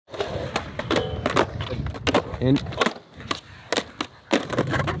And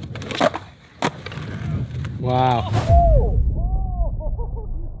wow.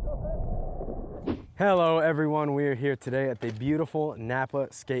 Hello everyone, we are here today at the beautiful Napa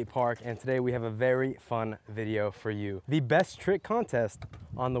skate park, and today we have a very fun video for you. The best trick contest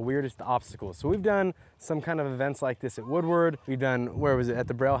on the weirdest obstacles. So we've done some kind of events like this at Woodward. We've done, where was it, at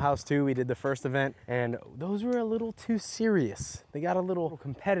the Braille house too. We did the first event and those were a little too serious. They got a little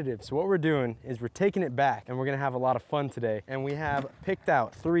competitive. So what we're doing is we're taking it back and we're gonna have a lot of fun today. And we have picked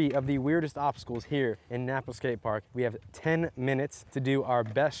out 3 of the weirdest obstacles here in Napa Skate Park. We have 10 minutes to do our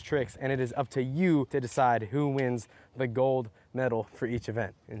best tricks, and it is up to you to decide who wins the gold medal for each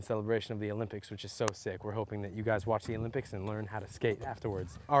event in celebration of the Olympics, which is so sick. We're hoping that you guys watch the Olympics and learn how to skate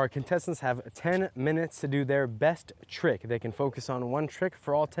afterwards. Our contestants have 10 minutes to do their best trick. They can focus on one trick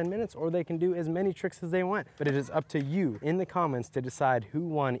for all 10 minutes, or they can do as many tricks as they want, but it is up to you in the comments to decide who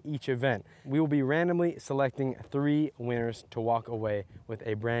won each event. We will be randomly selecting 3 winners to walk away with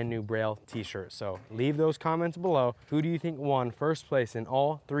a brand new Braille t-shirt. So leave those comments below. Who do you think won first place in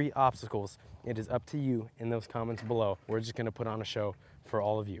all 3 obstacles? It is up to you in those comments below. We're just gonna put on a show for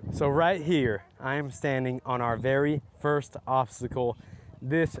all of you. So right here, I am standing on our very first obstacle,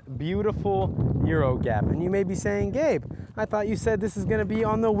 this beautiful Euro gap. And you may be saying, Gabe, I thought you said this is gonna be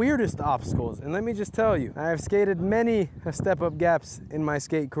on the weirdest obstacles. And let me just tell you, I have skated many step-up gaps in my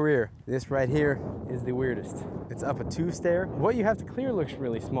skate career. This right here is the weirdest. It's up a 2-stair. What you have to clear looks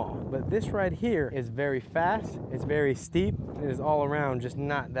really small, but this right here is very fast, it's very steep, it is all around just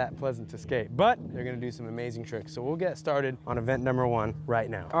not that pleasant to skate. But they're gonna do some amazing tricks. So we'll get started on event number 1 right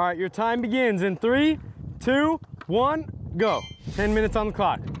now. All right, your time begins in 3, 2, 1, go. 10 minutes on the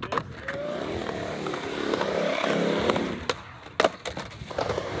clock.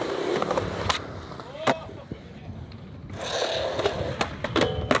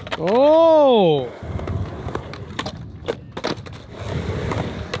 Oh!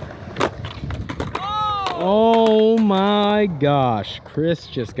 Oh my gosh, Chris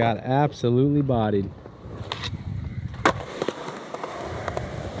just got absolutely bodied.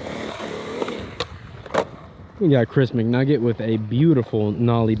 We got Chris McNugget with a beautiful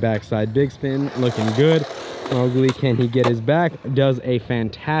nollie backside big spin, looking good. Mowgli, can he get his back? Does a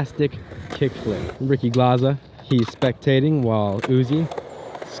fantastic kickflip. Ricky Glaza, he's spectating while Uzi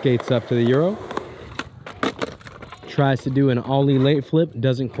skates up to the Euro. Tries to do an ollie late flip,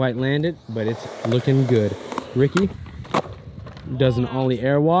 doesn't quite land it, but it's looking good. Ricky does an ollie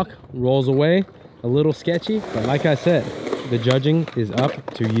airwalk, rolls away, a little sketchy, but like I said, the judging is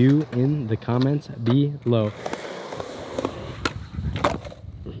up to you in the comments below.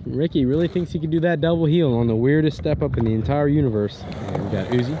 Ricky really thinks he can do that double heel on the weirdest step up in the entire universe. And we got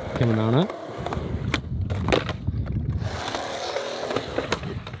Uzi coming on up.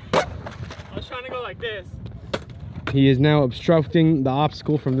 I was trying to go like this. He is now obstructing the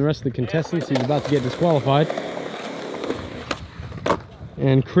obstacle from the rest of the contestants. He's about to get disqualified.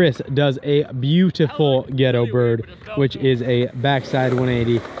 And Chris does a beautiful ghetto bird, which is a backside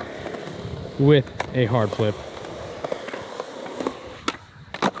 180 with a hard flip.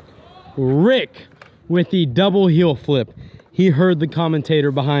 Rick with the double heel flip. He heard the commentator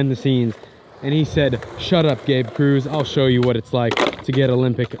behind the scenes and he said, "Shut up, Gabe Cruz. I'll show you what it's like to get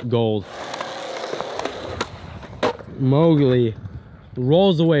Olympic gold." Mowgli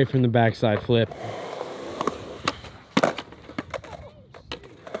rolls away from the backside flip.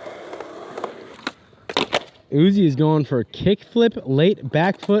 Uzi is going for a kick flip, late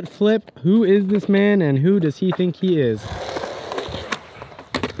back foot flip. Who is this man and who does he think he is?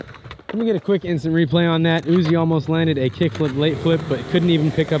 Let me get a quick instant replay on that. Uzi almost landed a kick flip, late flip, but couldn't even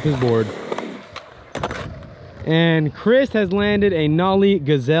pick up his board. And Chris has landed a nollie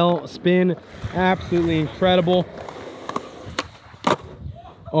gazelle spin. Absolutely incredible.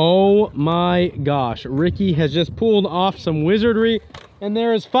 Oh my gosh. Ricky has just pulled off some wizardry and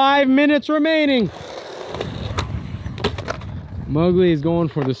there is 5 minutes remaining. Mowgli is going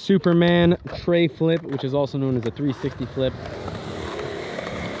for the Superman tray flip, which is also known as a 360 flip.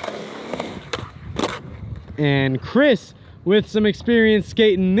 And Chris, with some experience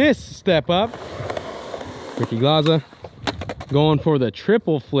skating this step up, Ricky Glaza, going for the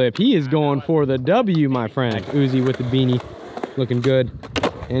triple flip. He is going for the W, my friend. Uzi with the beanie, looking good.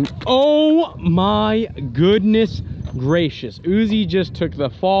 And oh my goodness gracious, Uzi just took the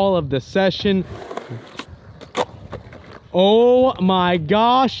fall of the session. Oh my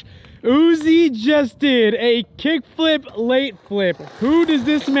gosh, Uzi just did a kickflip late flip. Who does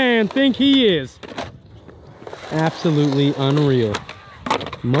this man think he is? Absolutely unreal.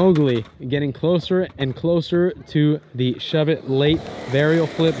 Mowgli getting closer and closer to the shove it late varial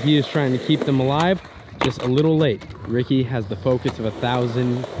flip. He is trying to keep them alive. just a little late. Ricky has the focus of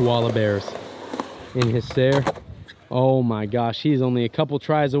 1,000 koala bears in his stare. Oh my gosh, he's only a couple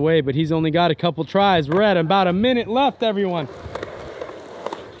tries away, but he's only got a couple tries. We're at about a minute left, everyone.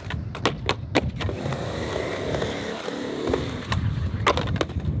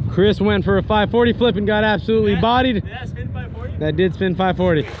 Chris went for a 540 flip and got absolutely bodied. Did that spin 540? That did spin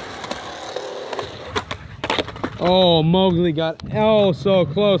 540. Oh, Mowgli got so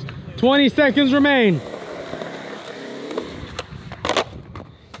close. 20 seconds remain.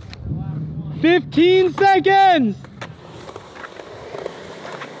 15 seconds.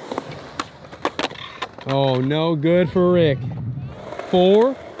 Oh, no good for Rick.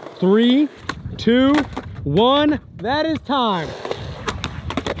 4, 3, 2, 1. That is time.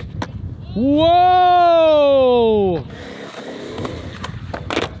 Whoa!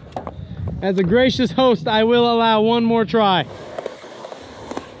 As a gracious host, I will allow one more try.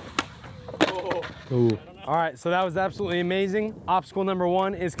 Ooh. All right, so that was absolutely amazing. Obstacle number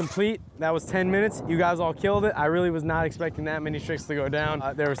 1 is complete. That was 10 minutes. You guys all killed it. I really was not expecting that many tricks to go down.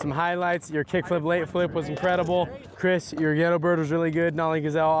 There were some highlights. Your kickflip, late flip was incredible. Chris, your ghetto bird was really good. Nollie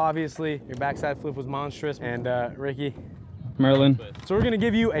Gazelle, obviously. Your backside flip was monstrous. And Ricky, Merlin. So we're gonna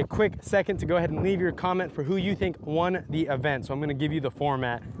give you a quick second to go ahead and leave your comment for who you think won the event. So I'm gonna give you the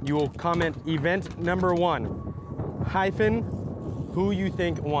format. You will comment event number 1 hyphen who you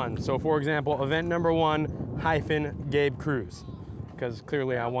think won. So for example, event number 1 hyphen Gabe Cruz, because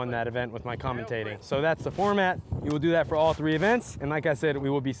clearly I won that event with my commentating. So that's the format. You will do that for all 3 events. And like I said, we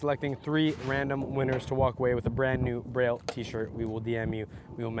will be selecting 3 random winners to walk away with a brand new Braille t-shirt. We will DM you,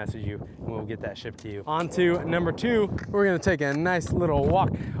 we will message you, and we will get that shipped to you. On to number 2, we're gonna take a nice little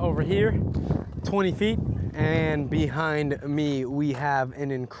walk over here, 20 feet. And behind me, we have an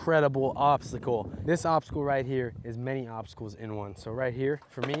incredible obstacle. This obstacle right here is many obstacles in one. So right here,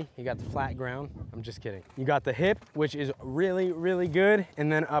 for me, you got the flat ground. I'm just kidding. You got the hip, which is really, really good. And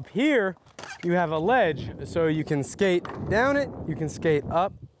then up here, you have a ledge. So you can skate down it, you can skate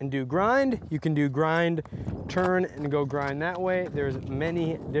up and do grind. You can do grind, turn and go grind that way. There's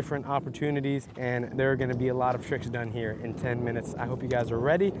many different opportunities, and there are gonna be a lot of tricks done here in 10 minutes. I hope you guys are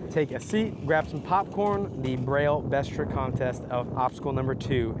ready. Take a seat, grab some popcorn. The Braille Best Trick Contest of obstacle number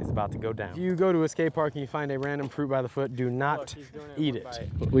 2 is about to go down. If you go to a skate park and you find a random fruit by the foot, do not eat it.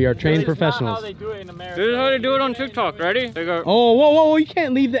 We are trained professionals. This is how they do it in America. This is how they do it on TikTok. Ready? They go. Oh, whoa, whoa, you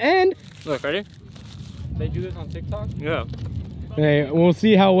can't leave the end. Look, ready? They do this on TikTok? Yeah. Hey, we'll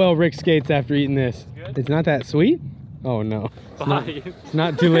see how well Rick skates after eating this. Good? It's not that sweet? Oh no. It's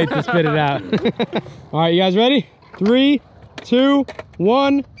not too late to spit it out. All right, you guys ready? 3, 2,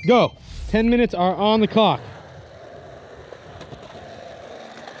 1, go. 10 minutes are on the clock.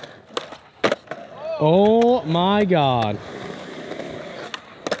 Oh my God.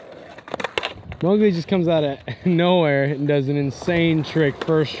 Mowgli just comes out of nowhere and does an insane trick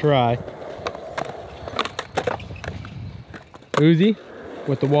first try. Uzi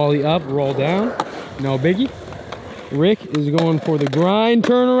with the Wally up, roll down, no biggie. Rick is going for the grind,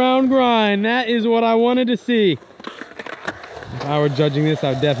 turnaround grind. That is what I wanted to see. If I were judging this,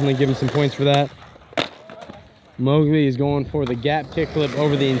 I would definitely give him some points for that. Mowgli is going for the gap kickflip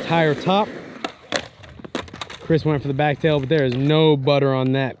over the entire top. Chris went for the back tail, but there is no butter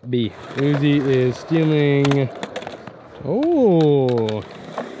on that B. Uzi is stealing. Oh.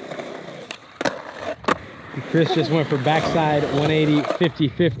 Chris just went for backside 180,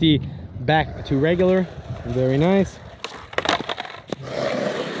 50-50, back to regular. Very nice.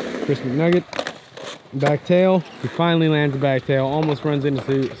 Chris McNugget, back tail. He finally lands the back tail, almost runs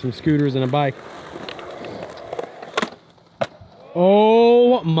into some scooters and a bike.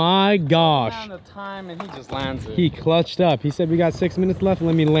 Oh my gosh. Down the time and he just lands it. He clutched up. He said we got 6 minutes left.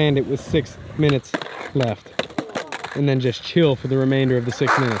 Let me land it with 6 minutes left. And then just chill for the remainder of the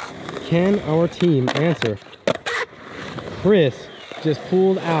 6 minutes. Can our team answer? Chris just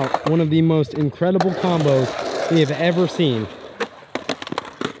pulled out one of the most incredible combos we have ever seen.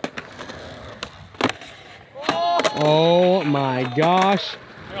 Oh my gosh.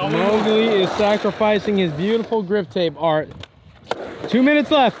 Mowgli is sacrificing his beautiful grip tape art. 2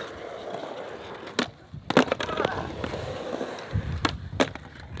 minutes left.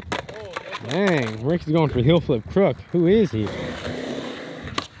 Dang, Rick's going for heel flip crook. Who is he?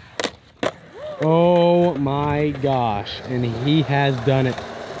 Oh my gosh, and he has done it.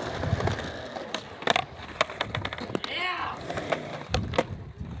 Yeah.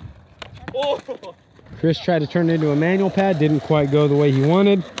 Oh. Chris tried to turn it into a manual pad, didn't quite go the way he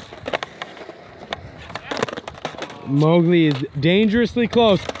wanted. Mowgli is dangerously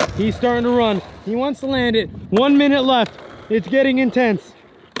close. He's starting to run. He wants to land it. 1 minute left. It's getting intense.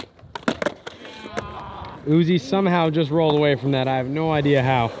 Uzi somehow just rolled away from that. I have no idea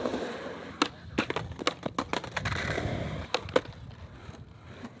how.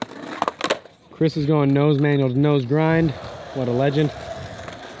 Chris is going nose manual to nose grind. What a legend.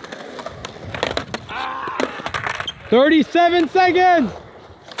 37 seconds!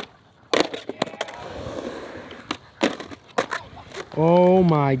 Oh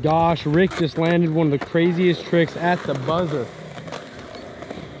my gosh, Rick just landed one of the craziest tricks at the buzzer.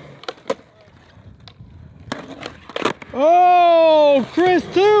 Oh, Chris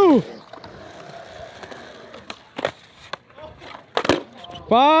too!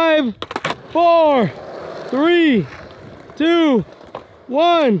 5, 4, 3, 2,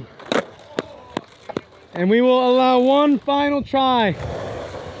 1. And we will allow one final try.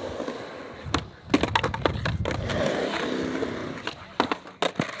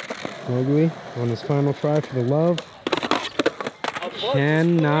 Mowgli on his final try for the love.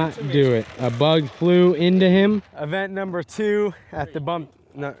 Cannot do it. A bug flew into him. Event number 2 at the bump.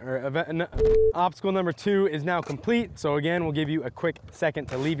 Obstacle number 2 is now complete. So again, we'll give you a quick second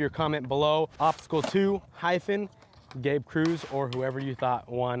to leave your comment below. Obstacle 2 hyphen Gabe Cruz or whoever you thought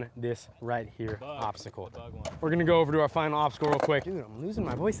won this right here obstacle. We're gonna go over to our final obstacle real quick. Dude, I'm losing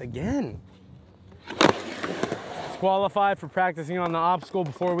my voice again. Qualified for practicing on the obstacle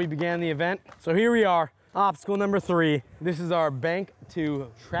before we began the event. So here we are, obstacle number 3. This is our bank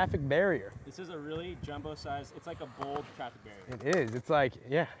to traffic barrier. This is a really jumbo size, it's like a bold traffic barrier. It is, it's like,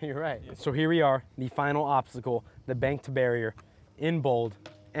 yeah, you're right. Yeah. So here we are, the final obstacle, the bank to barrier in bold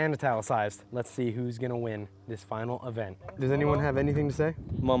and italicized. Let's see who's gonna win this final event. Does anyone have anything to say?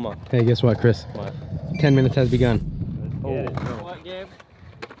 Mama. Hey, guess what, Chris? What? 10 minutes has begun. Oh. What, Gabe?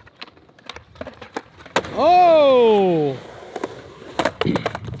 Oh!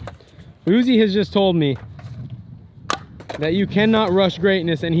 Uzi has just told me that you cannot rush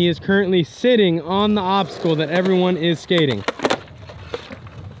greatness, and he is currently sitting on the obstacle that everyone is skating.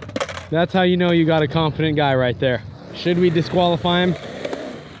 That's how you know you got a confident guy right there. Should we disqualify him?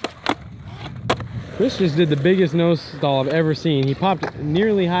 Chris just did the biggest nose stall I've ever seen. He popped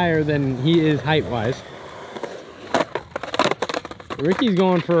nearly higher than he is height-wise. Ricky's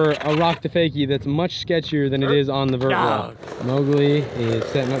going for a rock to fakie that's much sketchier than it is on the vert wall. Mowgli is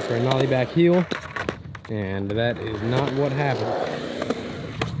setting up for a nollie back heel, and that is not what happened.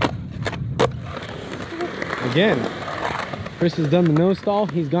 Again, Chris has done the nose stall.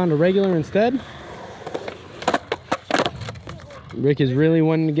 He's gone to regular instead. Rick is really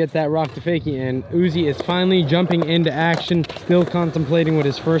wanting to get that rock to fakie, and Uzi is finally jumping into action, still contemplating what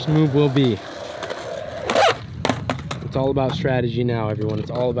his first move will be. It's all about strategy now, everyone.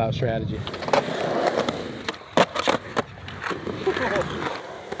 It's all about strategy.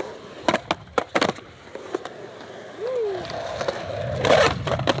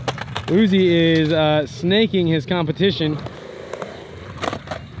 Uzi is snaking his competition.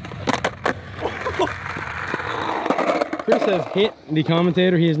 Chris has hit the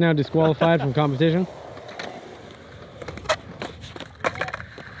commentator. He is now disqualified from competition.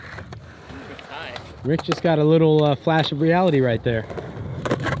 Rick just got a little flash of reality right there.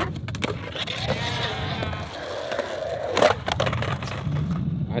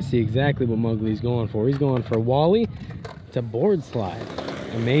 I see exactly what Mowgli's going for. He's going for Wally to board slide.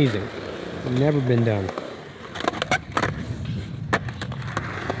 Amazing. Never been done.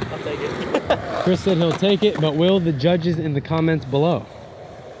 I'll take it. Chris said he'll take it, but will the judges in the comments below?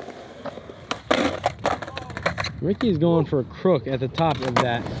 Ricky's going for a crook at the top of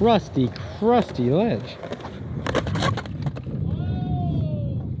that crusty ledge.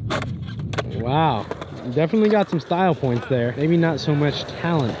 Wow, definitely got some style points there. Maybe not so much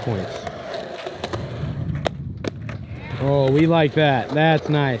talent points. Oh, we like that. That's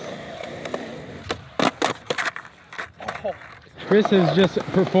nice. Chris has just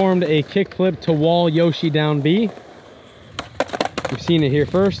performed a kickflip to wall Yoshi down B. We've seen it here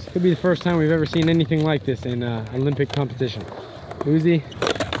first. Could be the first time we've ever seen anything like this in Olympic competition. Uzi.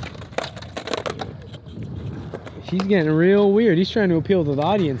 He's getting real weird. He's trying to appeal to the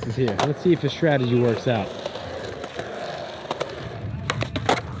audiences here. Let's see if his strategy works out.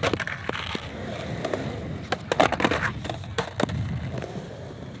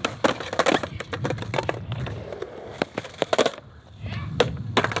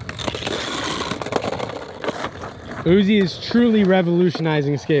 Uzi is truly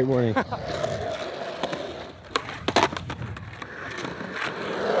revolutionizing skateboarding.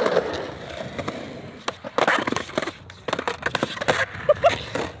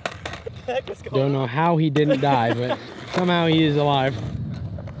 Don't know how he didn't die, but somehow he is alive.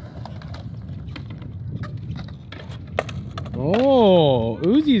 Oh,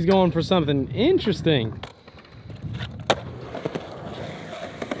 Uzi Ricky's going for something interesting.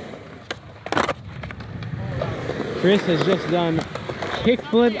 Chris has just done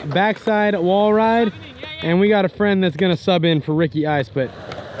kickflip backside wall ride, and we got a friend that's gonna sub in for Ricky Ice, but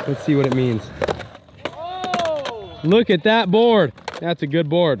let's see what it means. Oh! Look at that board. That's a good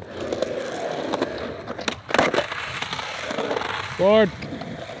board. Board.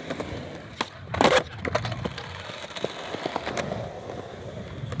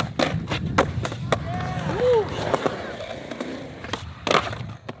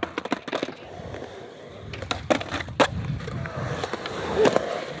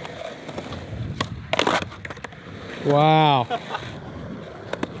 Wow.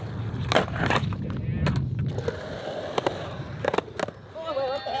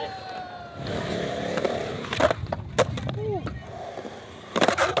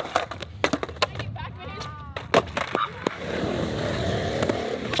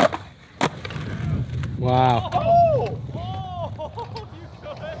 Wow.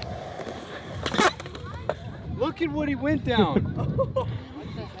 Look at what he went down.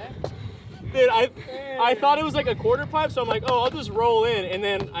 Dude, I thought it was like a quarter pipe, so I'm like, oh, I'll just roll in, and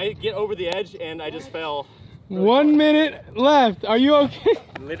then I get over the edge, and I just fell. 1 minute left. Are you okay?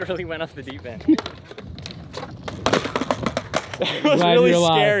 Literally went off the deep end. It was Glad really you're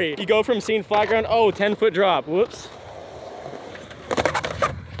alive. scary. You go from seeing flat ground, oh, 10-foot drop. Whoops.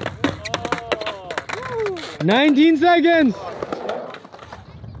 19 seconds.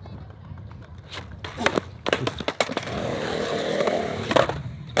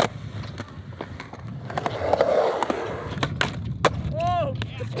 Whoa!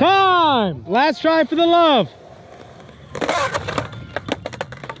 Time. Last try for the love. Can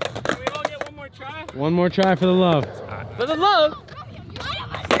we all get one more try? One more try for the love. For the love!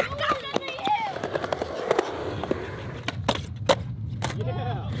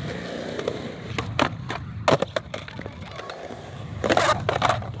 Yeah.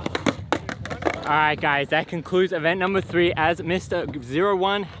 Alright guys, that concludes event number 3. As Mr.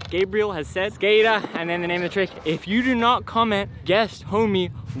 01 Gabriel has said, skater, and then the name of the trick. If you do not comment guest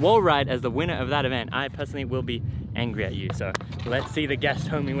homie wall ride as the winner of that event, I personally will be angry at you. So let's see the guest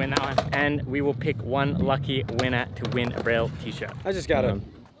homie win that one, and we will pick one lucky winner to win a Braille t-shirt. I just gotta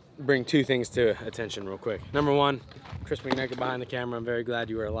bring two things to attention real quick. Number one, Chris McNugget behind the camera. I'm very glad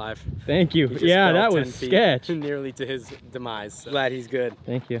you were alive. Thank you. He just Yeah, fell that 10 was feet, sketch. nearly to his demise. So glad he's good.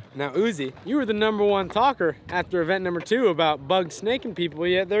 Thank you. Now, Uzi, you were the #1 talker after event number 2 about bug snaking people,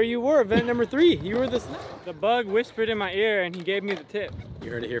 yet there you were, event number 3. You were the snake. The bug whispered in my ear and he gave me the tip.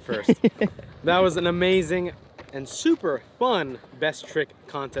 You heard it here first. That was an amazing and super fun best trick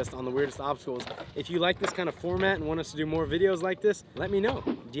contest on the weirdest obstacles. If you like this kind of format and want us to do more videos like this, let me know.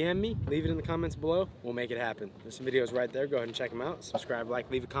 DM me, leave it in the comments below. We'll make it happen. There's some videos right there. Go ahead and check them out. Subscribe, like,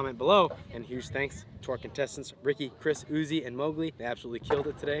 leave a comment below. And huge thanks to our contestants, Ricky, Chris, Uzi, and Mowgli. They absolutely killed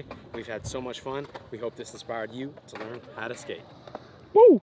it today. We've had so much fun. We hope this inspired you to learn how to skate. Woo!